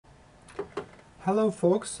Hello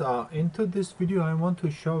folks, into this video I want to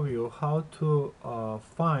show you how to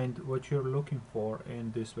find what you're looking for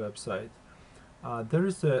in this website. There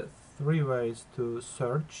is three ways to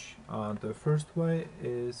search. The first way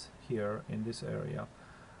is here in this area.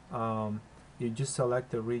 You just select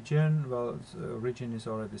the region. Well, the region is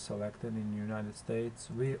already selected in United States.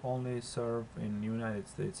 We only serve in United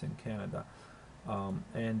States and Canada.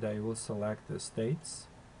 And I will select the states.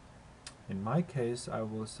 In my case, I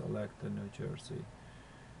will select the New Jersey.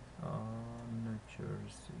 New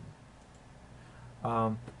Jersey.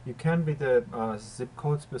 You can be the zip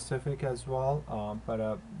code specific as well,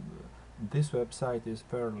 but this website is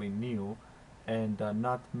fairly new, and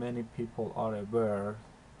not many people are aware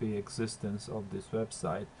the existence of this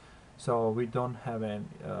website. So we don't have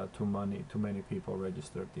too many people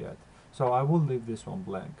registered yet. So I will leave this one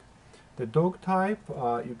blank. The dog type,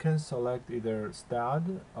 you can select either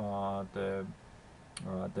stud, the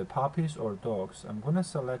puppies or dogs. I'm gonna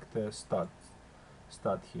select the stud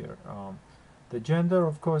here. The gender,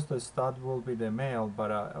 of course, the stud will be the male,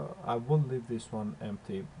 but I will leave this one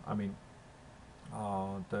empty. I mean,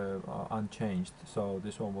 the unchanged. So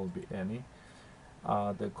this one will be any.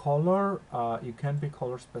 The color, you can be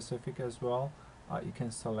color specific as well. You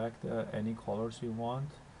can select any colors you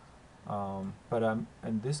want. But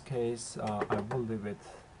in this case, I will leave it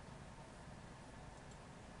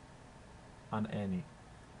on any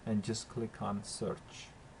and just click on search.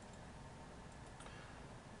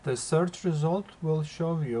 The search result will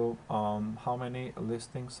show you how many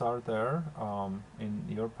listings are there in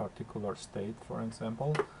your particular state. For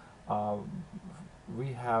example,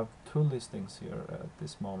 we have 2 listings here at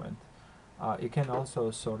this moment. You can also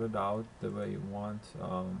sort it out the way you want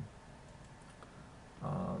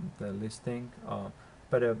the listing,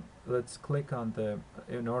 but let's click on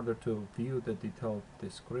in order to view the detailed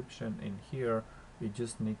description in here, you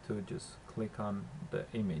just need to click on the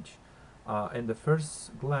image. In the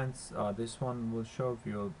first glance, this one will show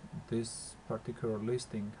you this particular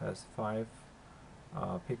listing has 5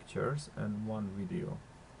 pictures and 1 video.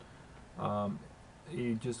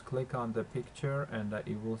 You just click on the picture and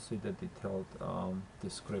you will see the detailed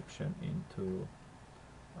description into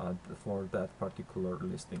for that particular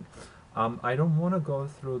listing. I don't want to go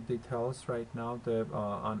through details right now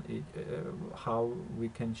on how we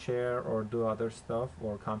can share or do other stuff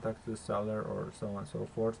or contact the seller or so on and so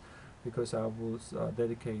forth, because I will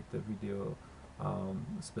dedicate the video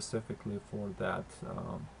specifically for that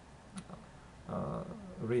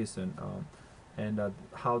reason, and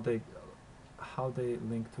how they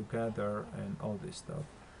link together and all this stuff.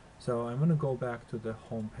 So I'm going to go back to the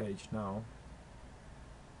home page now.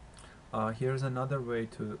 Here's another way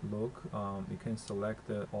to look. You can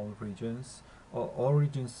select all regions. All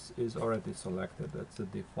regions is already selected. That's the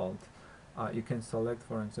default. You can select,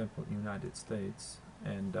 for example, United States,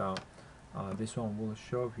 and this one will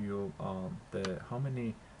show you how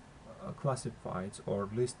many classifieds or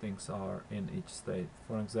listings are in each state.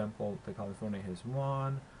 For example, the California has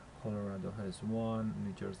 1, Colorado has 1,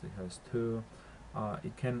 New Jersey has 2.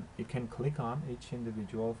 You can click on each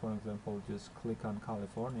individual. For example, just click on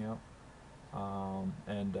California,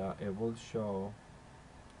 and it will show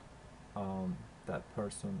that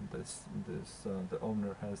person, the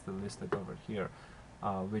owner has the listed over here,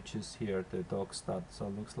 which is here, the dog stud. So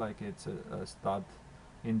it looks like it's a stud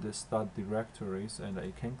in the stud directories, and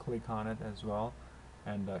you can click on it as well,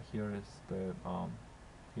 and here is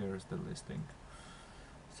the listing.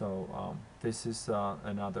 So this is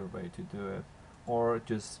another way to do it, or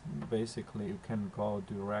just basically you can go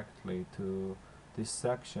directly to this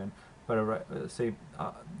section. But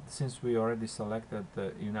since we already selected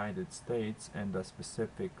the United States and the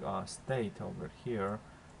specific state over here,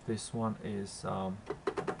 this one is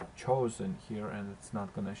chosen here, and it's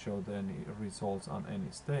not going to show any results on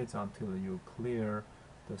any states until you clear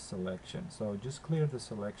the selection. So just clear the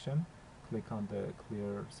selection, click on the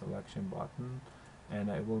clear selection button, and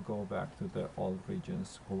it will go back to the all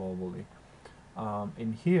regions globally.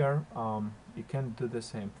 In here, you can do the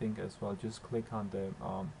same thing as well. Just click on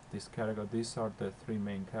this category. These are the 3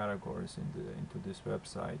 main categories into this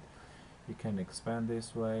website. You can expand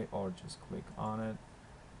this way or just click on it,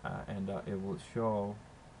 and it will show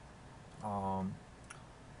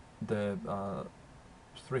the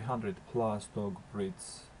 300 plus dog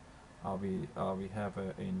breeds we have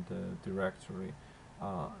in the directory.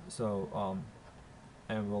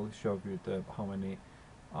 And will show you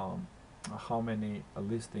how many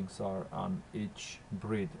listings are on each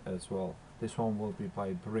breed as well. This one will be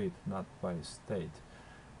by breed, not by state.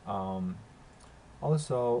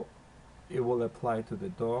 Also, it will apply to the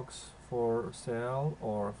dogs for sale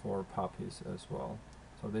or for puppies as well.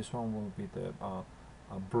 So this one will be the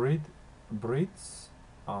breeds,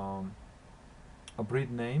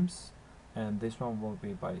 breed names, and this one will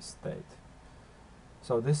be by state.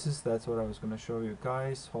 So that's what I was going to show you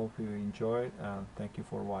guys. Hope you enjoyed, and thank you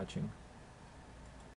for watching.